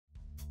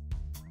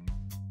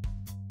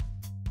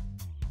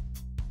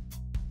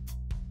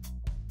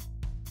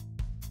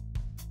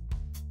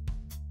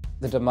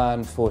The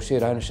demand for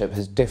shared ownership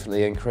has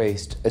definitely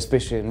increased,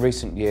 especially in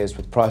recent years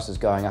with prices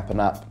going up and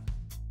up.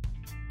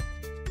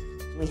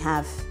 We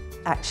have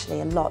actually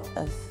a lot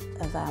of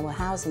our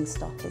housing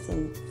stock is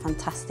in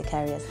fantastic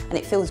areas, and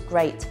it feels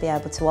great to be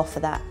able to offer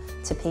that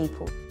to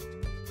people.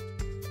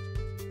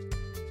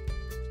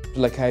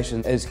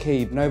 Location is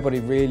key.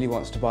 Nobody really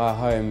wants to buy a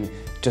home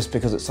just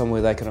because it's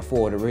somewhere they can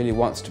afford. It really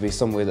wants to be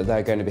somewhere that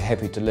they're going to be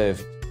happy to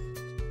live.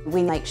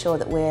 We make sure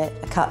that we're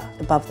a cut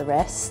above the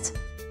rest.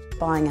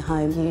 Buying a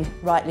home, you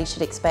rightly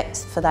should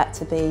expect for that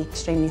to be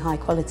extremely high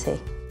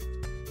quality.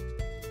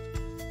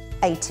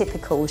 A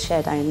typical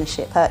shared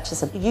ownership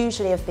purchaser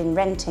usually have been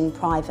renting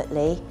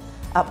privately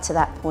up to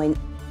that point.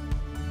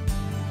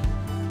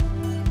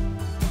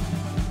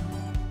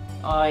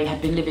 I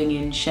had been living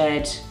in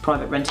shared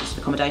private rented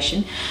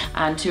accommodation,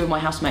 and two of my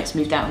housemates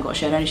moved out and got a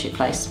shared ownership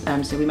place.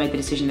 So we made the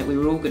decision that we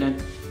were all going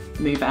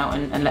to move out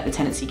and let the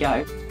tenancy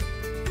go.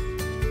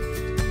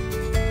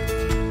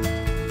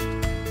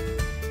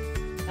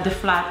 The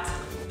flat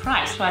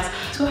price was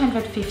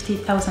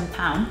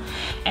 £250,000,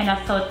 and I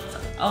thought,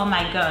 oh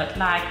my God,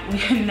 like we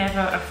could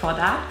never afford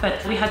that.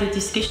 But we had a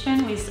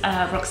discussion with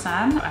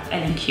Roxanne at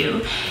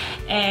L&Q,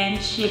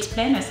 and she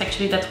explained us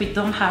actually that we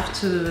don't have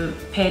to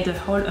pay the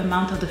whole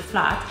amount of the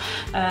flat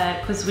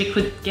because we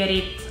could get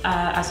it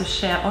as a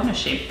share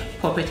ownership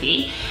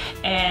property,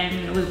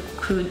 and we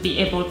could be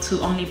able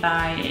to only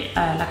buy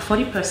like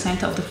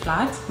 40% of the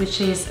flat, which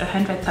is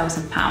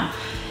 £100,000.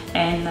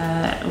 And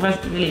was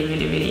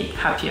really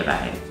happy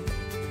about it.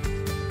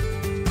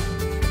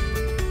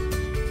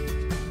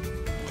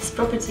 This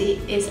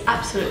property is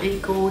absolutely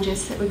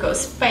gorgeous. We've got a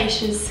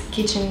spacious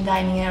kitchen and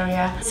dining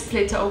area,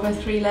 split over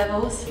 3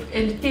 levels.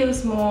 It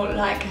feels more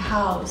like a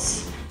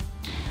house.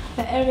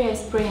 The area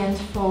is brilliant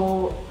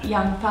for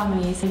young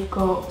families. We've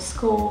got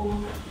school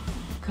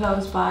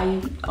close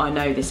by. I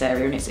know this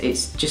area, and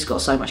it's just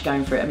got so much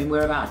going for it. I mean,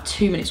 we're about a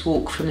 2 minutes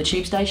walk from the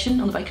tube station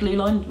on the Bakerloo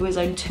line. We're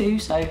zone 2,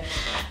 so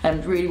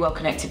really well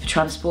connected for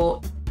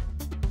transport.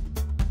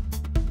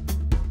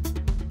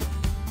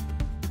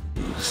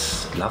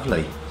 It's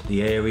lovely.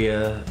 The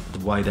area,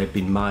 the way they've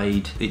been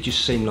made, it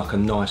just seemed like a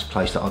nice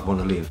place that I'd want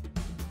to live.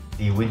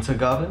 The winter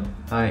garden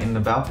in the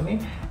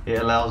balcony, it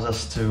allows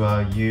us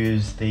to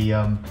use the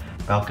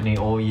balcony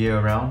all year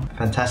round.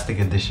 Fantastic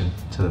addition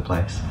to the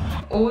place.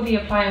 All the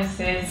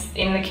appliances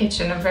in the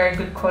kitchen are very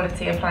good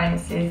quality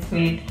appliances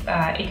with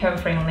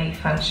eco-friendly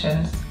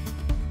functions.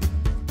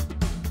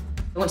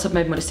 Once I've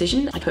made my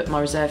decision, I put my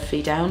reserve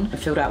fee down and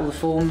filled out all the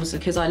forms.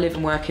 Because I live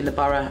and work in the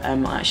borough,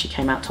 I actually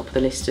came out top of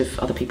the list of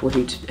other people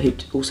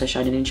who'd also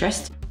shown an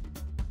interest.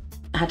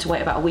 I had to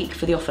wait about a week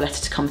for the offer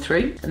letter to come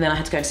through, and then I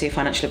had to go and see a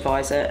financial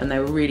advisor, and they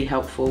were really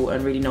helpful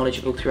and really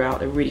knowledgeable throughout.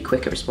 They were really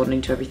quick at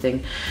responding to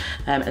everything,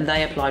 and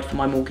they applied for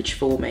my mortgage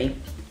for me.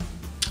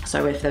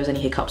 So if there was any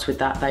hiccups with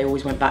that, they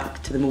always went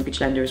back to the mortgage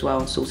lender as well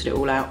and sorted it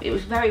all out. It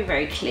was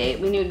very clear.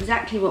 We knew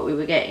exactly what we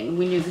were getting.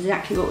 We knew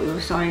exactly what we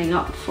were signing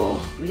up for.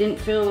 We didn't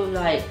feel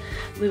like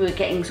we were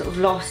getting sort of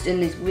lost in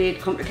this weird,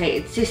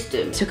 complicated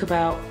system. It took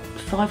about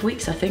 5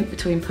 weeks, I think,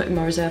 between putting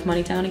my reserve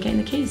money down and getting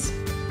the keys.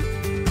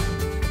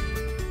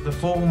 The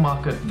full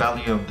market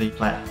value of the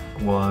flat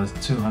was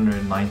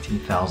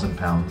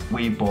 £290,000.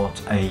 We bought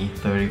a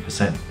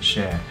 30%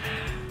 share,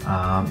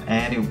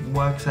 and it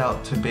works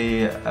out to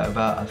be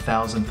about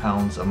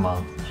 £1,000 a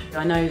month.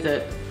 I know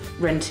that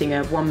renting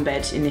a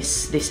 1-bed in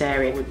this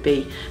area would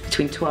be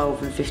between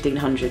 £1,200 and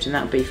 £1,500, and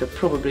that would be for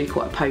probably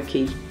quite a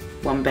pokey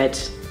 1-bed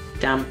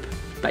damp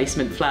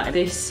basement flat.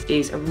 This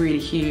is a really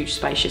huge,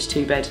 spacious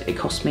 2-bed. It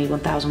cost me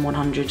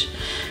 £1,100,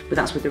 but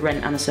that's with the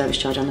rent and the service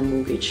charge and the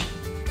mortgage.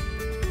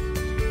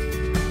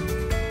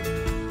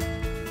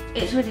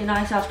 It's really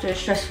nice after a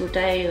stressful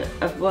day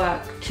of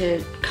work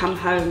to come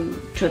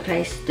home to a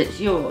place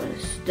that's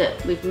yours,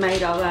 that we've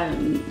made our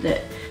own,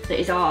 that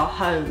is our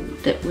home,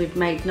 that we've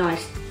made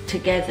nice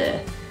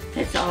together.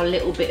 It's our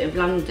little bit of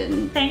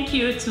London. Thank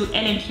you to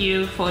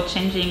L&Q for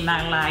changing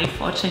my life,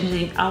 for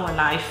changing our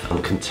life.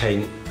 I'm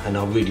content, and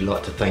I'd really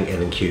like to thank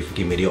L&Q for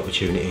giving me the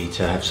opportunity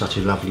to have such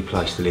a lovely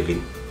place to live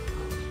in.